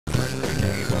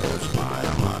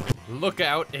Look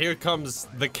out, here comes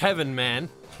the Kevin man.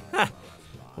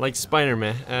 Like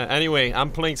Spider-Man. Anyway, I'm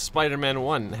playing Spider-Man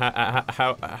 1.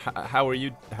 How are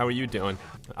you doing?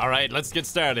 Alright, let's get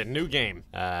started. New game.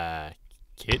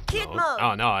 Kid mode?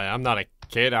 Oh no, I'm not a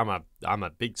kid. I'm a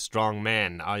big strong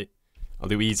man. I'll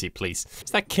do easy, please.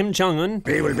 Is that Kim Jong-un?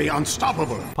 He will be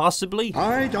unstoppable. Possibly?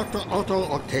 I, Dr. Otto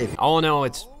Octavius. Oh no,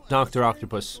 it's Dr.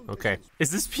 Octopus. Okay. Is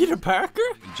this Peter Parker?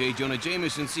 J. Jonah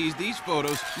Jameson sees these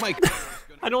photos. Mike.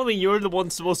 I don't think you're the one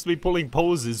supposed to be pulling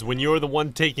poses when you're the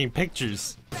one taking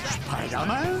pictures.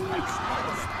 Spider-Man?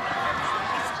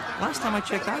 Last time I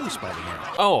checked, I was Spider-Man.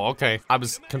 Oh, okay. I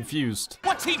was confused.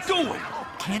 What's he doing?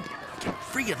 Can't get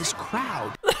free of this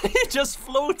crowd. He just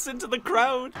floats into the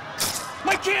crowd.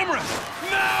 My camera!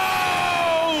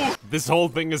 No! This whole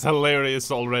thing is hilarious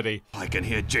already. I can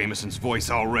hear Jameson's voice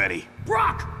already.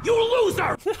 Brock, you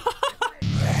loser!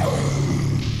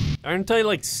 Aren't I,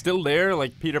 like, still there?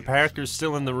 Like, Peter Parker's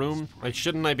still in the room? Like,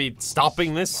 shouldn't I be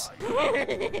stopping this?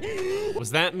 Was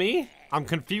that me? I'm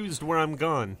confused where I'm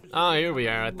gone. Ah, here we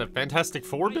are at the Fantastic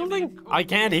Four building? I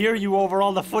can't hear you over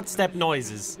all the footstep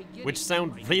noises, which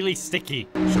sound really sticky.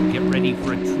 So get ready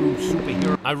for a true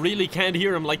superhero. I really can't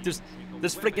hear him. Like, there's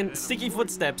freaking sticky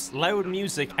footsteps, loud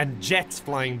music, and jets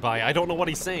flying by. I don't know what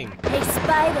he's saying. Hey,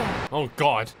 Spider. Oh,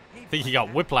 God. I think he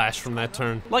got whiplash from that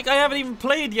turn. Like, I haven't even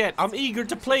played yet. I'm eager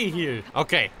to play here.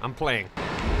 Okay, I'm playing.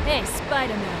 Hey,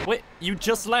 Spider-Man. Wait, you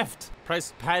just left.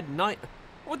 Press pad 9.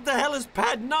 What the hell is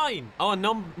pad 9? Oh,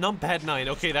 numpad 9.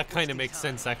 Okay, that kind of makes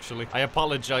sense, actually. I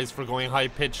apologize for going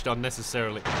high-pitched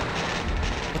unnecessarily.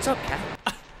 What's up, Cat?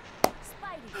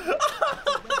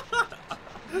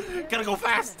 Spidey. Gotta go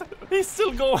fast. He's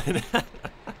still going.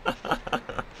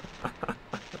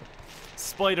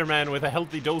 Spider-Man with a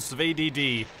healthy dose of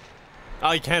ADD.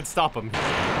 I can't stop him.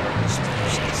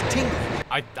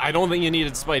 I don't think you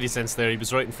needed Spidey sense there. He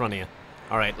was right in front of you.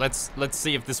 All right, let's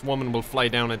see if this woman will fly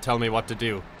down and tell me what to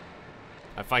do.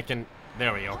 If I can,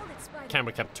 there we go.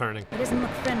 Camera kept turning. It doesn't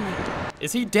look friendly.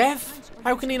 Is he deaf?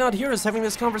 How can he not hear us having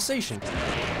this conversation?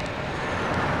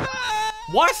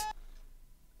 What?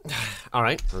 All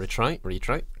right, retry.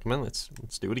 Come on, let's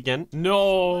do it again.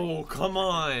 No, come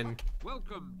on.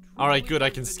 All right, good. I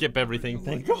can skip everything.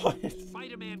 Thank God.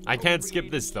 I can't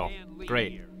skip this though.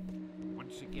 Great.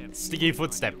 Sticky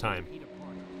footstep time.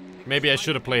 Maybe I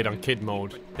should have played on kid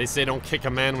mode. They say don't kick a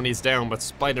man when he's down, but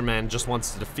Spider-Man just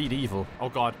wants to defeat evil. Oh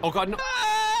God. Oh God, no.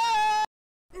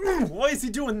 Why is he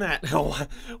doing that?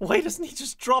 Why doesn't he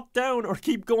just drop down or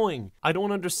keep going? I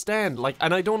don't understand. Like,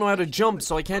 and I don't know how to jump,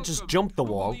 so I can't just jump the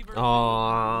wall.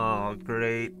 Oh,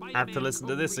 great. I have to listen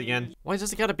to this again. Why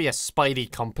does it gotta be a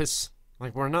Spidey compass?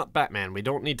 Like, we're not Batman. We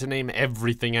don't need to name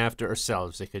everything after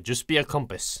ourselves. It could just be a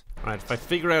compass. Alright, if I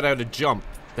figure out how to jump,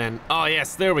 then... Oh,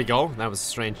 yes, there we go. That was a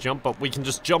strange jump, but we can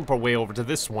just jump our way over to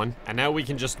this one. And now we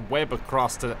can just web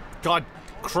across to... God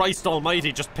Christ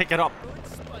almighty, just pick it up.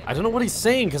 I don't know what he's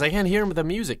saying, because I can't hear him with the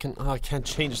music. I can't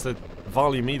change the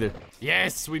volume either.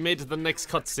 Yes, we made it to the next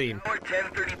cutscene.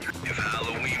 If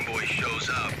Halloween boy shows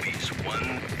up, he's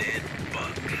one dead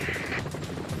bug.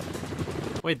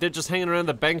 Wait, they're just hanging around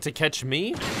the bank to catch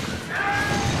me?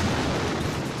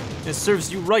 It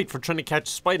serves you right for trying to catch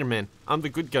Spider-Man. I'm the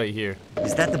good guy here.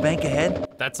 Is that the bank ahead?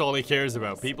 That's all he cares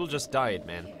about. People just died,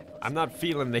 man. I'm not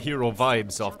feeling the hero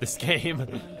vibes off this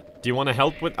game. Do you want to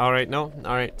help with... Alright, no?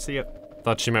 Alright, see ya.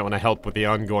 Thought she might want to help with the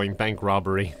ongoing bank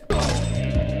robbery.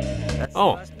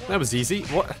 Oh, that was easy.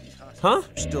 What? Huh?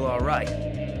 Still alright.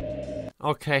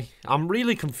 Okay, I'm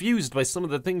really confused by some of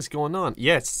the things going on.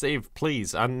 Yes, save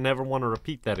please. I never want to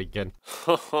repeat that again.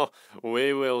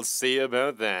 We will see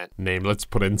about that. Name, let's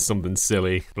put in something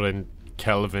silly. Put in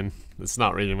Kelvin. That's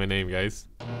not really my name, guys.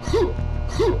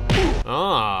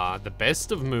 Ah, the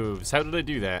best of moves. How did I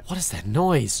do that? What is that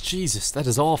noise? Jesus, that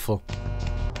is awful.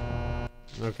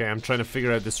 Okay, I'm trying to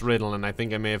figure out this riddle and I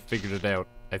think I may have figured it out.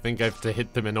 I think I have to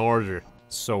hit them in order.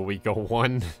 So we go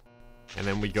 1, and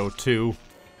then we go 2.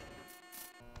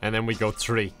 And then we go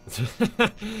 3.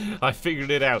 I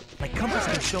figured it out. My compass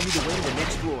can show me the way to the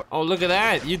next floor. Oh, look at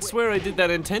that. You'd swear I did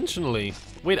that intentionally.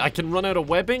 Wait, I can run out of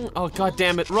webbing? Oh, god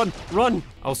damn it. Run, run.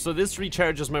 Oh, so this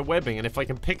recharges my webbing, and if I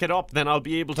can pick it up, then I'll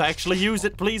be able to actually use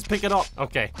it. Please pick it up.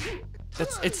 Okay.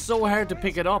 It's so hard to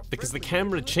pick it up because the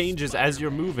camera changes as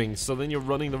you're moving, so then you're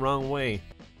running the wrong way.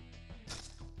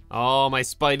 Oh, my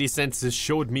spidey senses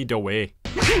showed me the way.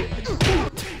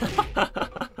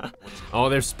 Oh,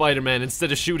 there's Spider-Man.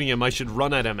 Instead of shooting him, I should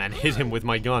run at him and hit him with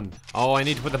my gun. Oh, I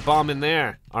need to put the bomb in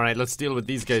there. All right, let's deal with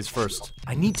these guys first.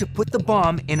 I need to put the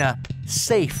bomb in a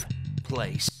safe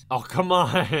place. Oh, come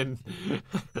on.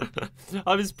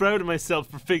 I was proud of myself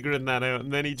for figuring that out,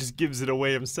 and then he just gives it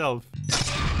away himself.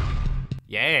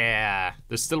 Yeah.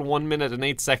 There's still 1 minute and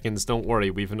 8 seconds. Don't worry.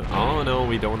 Oh no,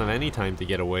 we don't have any time to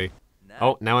get away.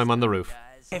 Oh, now I'm on the roof.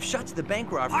 If shot's the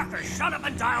bank robber. Parker, shut up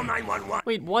and dial 911.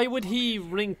 Wait, why would he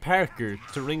ring Parker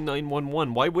to ring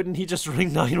 911? Why wouldn't he just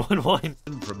ring 911?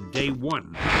 From day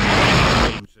one.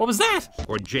 What was that?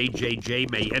 Or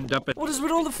JJJ may end up at... What is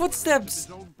with all the footsteps?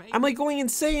 Am I going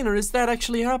insane or is that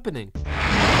actually happening?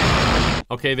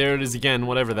 Okay, there it is again,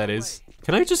 whatever that is.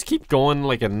 Can I just keep going,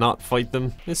 like, and not fight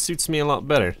them? This suits me a lot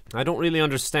better. I don't really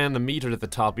understand the meter at the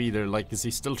top either. Like, is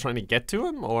he still trying to get to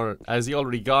him? Or has he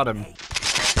already got him?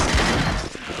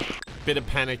 Bit of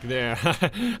panic there.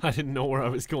 I didn't know where I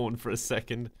was going for a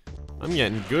second. I'm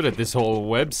getting good at this whole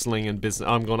web slinging business.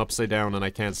 I'm going upside down and I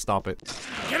can't stop it.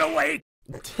 Get away!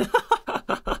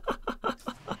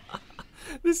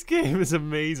 This game is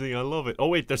amazing. I love it. Oh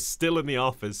wait, they're still in the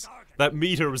office. That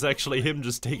meter was actually him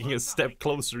just taking a step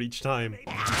closer each time.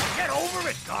 Get over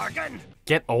it, Gargan!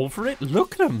 Get over it?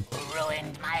 Look at him.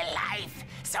 Ruined my life,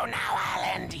 so now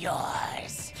I'll end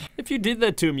yours. If you did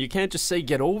that to him, you can't just say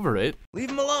get over it. Leave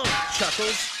him alone,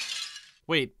 Chuckles.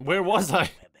 Wait, where was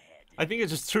I? I think I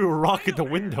just threw a rock at the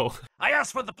window. I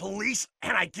asked for the police,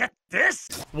 and I get this?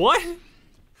 What?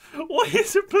 Why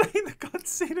is it playing the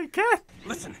cutscene again?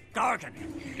 Listen, Gargan,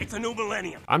 it's a new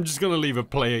millennium. I'm just gonna leave it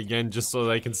play again just so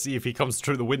that I can see if he comes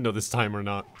through the window this time or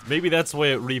not. Maybe that's why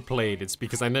it replayed. It's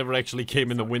because I never actually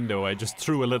came in the window. I just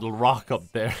threw a little rock up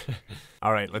there.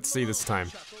 Alright, let's see this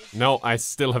time. No, I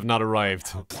still have not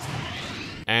arrived.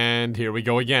 And here we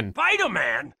go again.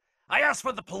 Spider-Man! I asked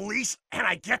for the police, and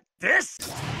I get this?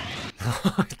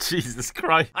 Jesus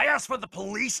Christ. I asked for the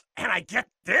police, and I get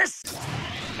this?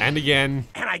 And again.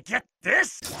 And I get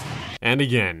this? And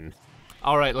again.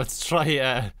 Alright, let's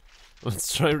try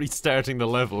restarting the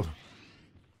level.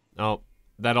 Oh,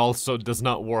 that also does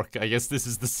not work. I guess this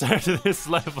is the start of this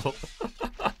level.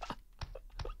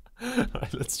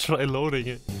 Alright, let's try loading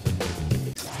it.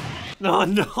 No,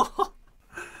 no!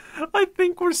 I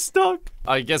think we're stuck.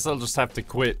 I guess I'll just have to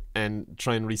quit and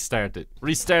try and restart it.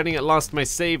 Restarting it lost my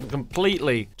save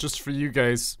completely. Just for you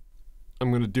guys,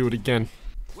 I'm gonna do it again.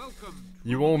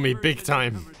 You owe me big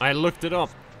time. I looked it up,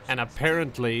 and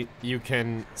apparently you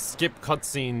can skip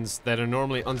cutscenes that are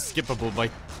normally unskippable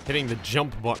by hitting the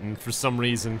jump button for some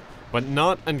reason, but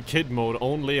not on kid mode,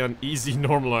 only on easy,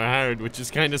 normal, or hard, which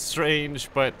is kind of strange,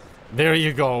 but there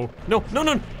you go. No, no,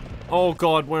 no! Oh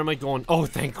god, where am I going? Oh,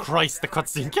 thank Christ, the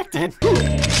cutscene kicked in!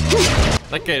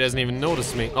 That guy doesn't even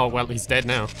notice me. Oh, well, he's dead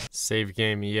now. Save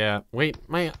game, yeah. Wait,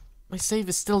 my save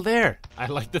is still there. I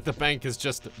like that the bank is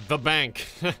just the bank.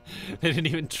 They didn't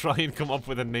even try and come up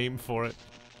with a name for it.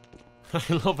 I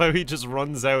love how he just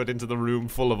runs out into the room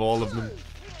full of all of them.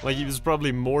 Like he was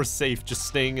probably more safe just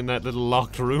staying in that little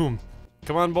locked room.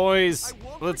 Come on, boys.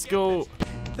 Let's go.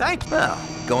 Thanks. Well,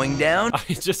 going down?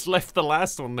 I just left the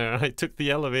last one there. I took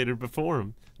the elevator before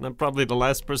him. And I'm probably the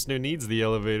last person who needs the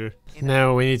elevator.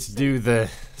 Now we need to do the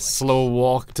slow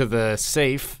walk to the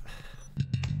safe.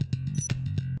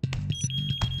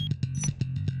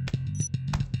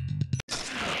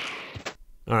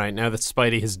 Alright, now that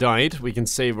Spidey has died, we can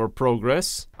save our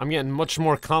progress. I'm getting much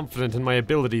more confident in my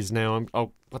abilities now.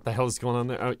 Oh, what the hell is going on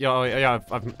there? Oh, yeah,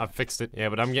 I've fixed it. Yeah,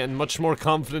 but I'm getting much more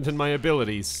confident in my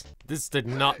abilities. This did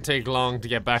not take long to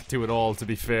get back to at all, to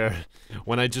be fair.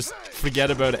 When I just forget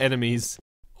about enemies.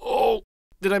 Oh,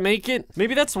 did I make it?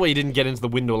 Maybe that's why you didn't get into the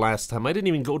window last time. I didn't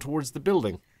even go towards the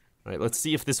building. Alright, let's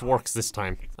see if this works this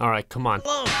time. Alright, come on.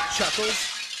 Hello,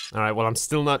 Chuckles. Alright, well, I'm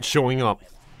still not showing up.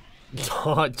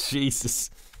 Oh, Jesus.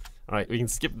 Alright, we can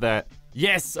skip that.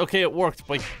 Yes! Okay, it worked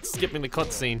by skipping the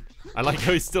cutscene. I like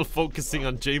how he's still focusing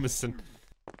on Jameson.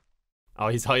 Oh,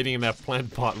 he's hiding in that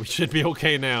plant pot. We should be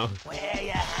okay now. Where are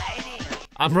you hiding?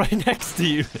 I'm right next to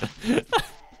you.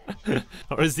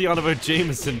 Or is he on about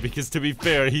Jameson? Because to be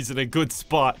fair, he's in a good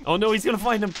spot. Oh no, he's gonna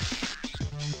find him.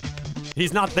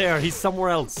 He's not there. He's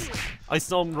somewhere else. I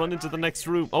saw him run into the next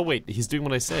room. Oh wait, he's doing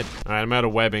what I said. Alright, I'm out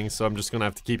of webbing, so I'm just gonna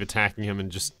have to keep attacking him and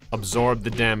just absorb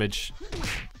the damage.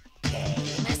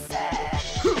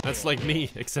 That's like me,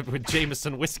 except with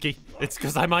Jameson whiskey. It's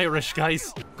because I'm Irish,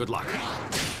 guys. Good luck.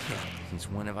 Since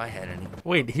when have I had any?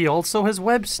 Wait, he also has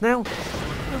webs now?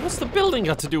 What's the building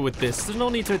got to do with this? There's no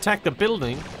need to attack the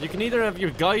building. You can either have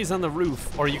your guys on the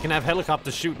roof, or you can have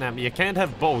helicopters shooting at me. You can't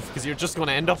have both, because you're just going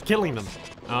to end up killing them.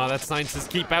 Oh, that sign says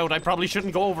keep out. I probably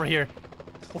shouldn't go over here.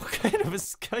 What kind of a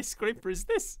skyscraper is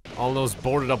this? All those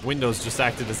boarded up windows just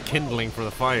acted as kindling for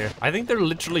the fire. I think they're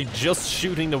literally just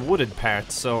shooting the wooded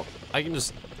parts, so I can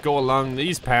just go along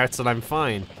these parts and I'm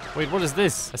fine. Wait, what is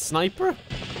this? A sniper?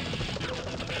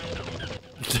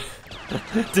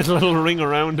 Did a little ring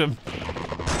around him.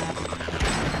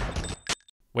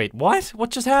 Wait, what? What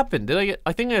just happened?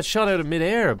 I think I got shot out of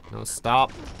midair. No,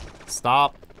 stop.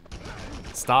 Stop.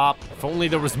 Stop. If only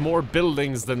there was more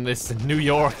buildings than this in New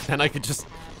York, then I could just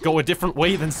go a different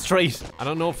way than straight. I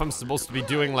don't know if I'm supposed to be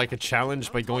doing like a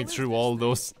challenge by going through all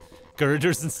those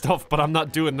girders and stuff, but I'm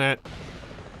not doing that.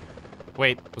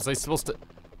 Wait, was I supposed to...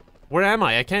 Where am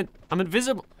I? I can't... I'm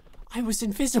invisible. I was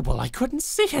invisible. I couldn't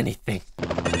see anything.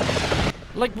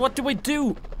 Like, what do I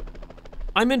do?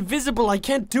 I'm invisible. I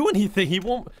can't do anything. He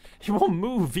won't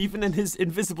move even in his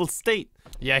invisible state.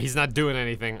 Yeah, he's not doing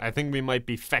anything. I think we might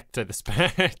be fecked at this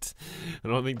part. I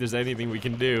don't think there's anything we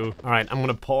can do. All right, I'm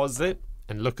gonna pause it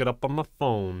and look it up on my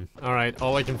phone. All right,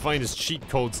 all I can find is cheat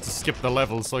codes to skip the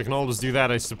level, so I can always do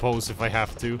that, I suppose, if I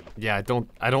have to. Yeah,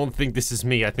 I don't think this is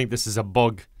me. I think this is a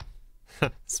bug.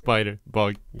 Spider,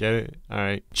 bug, get it? All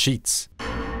right, cheats.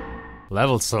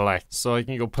 Level select, so I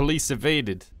can go police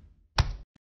evaded.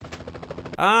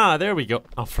 Ah, there we go.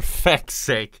 Oh, for feck's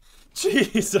sake.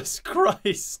 Jesus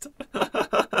Christ.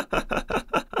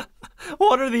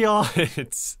 What are the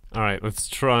odds? All right, let's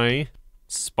try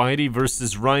Spidey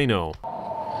versus Rhino.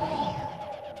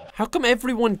 How come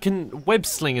everyone can web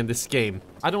sling in this game?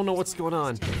 I don't know what's going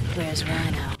on. Where's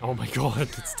Rhino? Oh my god,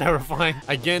 it's terrifying.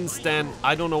 Again, Stan,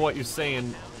 I don't know what you're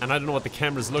saying, and I don't know what the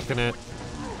camera's looking at.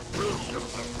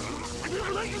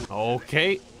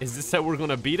 Okay, is this how we're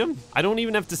gonna beat him? I don't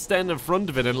even have to stand in front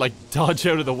of it and like dodge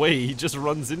out of the way, he just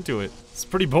runs into it. It's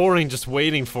pretty boring just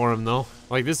waiting for him though.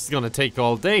 Like this is gonna take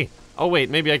all day. Oh wait,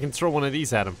 maybe I can throw one of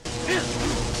these at him.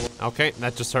 Okay,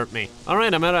 that just hurt me.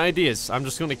 Alright, I'm out of ideas. I'm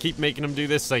just gonna keep making him do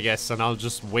this, I guess, and I'll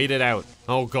just wait it out.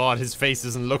 Oh god, his face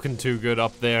isn't looking too good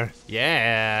up there.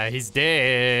 Yeah, he's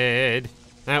dead.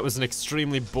 That was an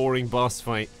extremely boring boss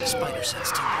fight. Spider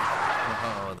sense too.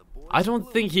 I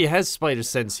don't think he has spider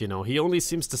sense, you know. He only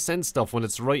seems to sense stuff when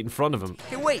it's right in front of him.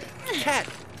 Hey, wait! Cat!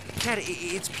 Cat,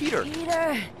 it's Peter!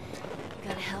 Peter!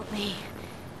 Gotta help me.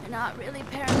 They're not really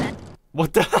paramedics.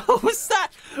 What the hell was that?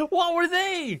 What were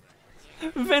they?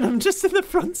 Venom just in the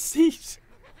front seat.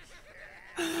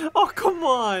 Oh, come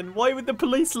on. Why would the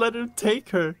police let him take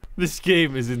her? This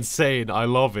game is insane. I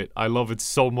love it. I love it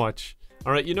so much.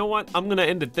 Alright, you know what? I'm gonna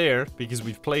end it there because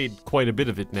we've played quite a bit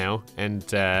of it now. And,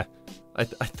 I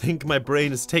think my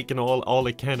brain has taken all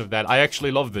it can of that. I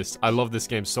actually love this. I love this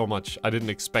game so much. I didn't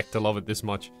expect to love it this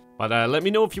much. But let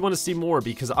me know if you want to see more,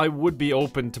 because I would be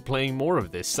open to playing more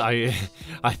of this. I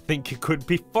think it could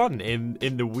be fun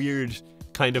in the weird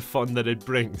kind of fun that it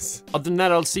brings. Other than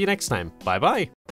that, I'll see you next time. Bye bye.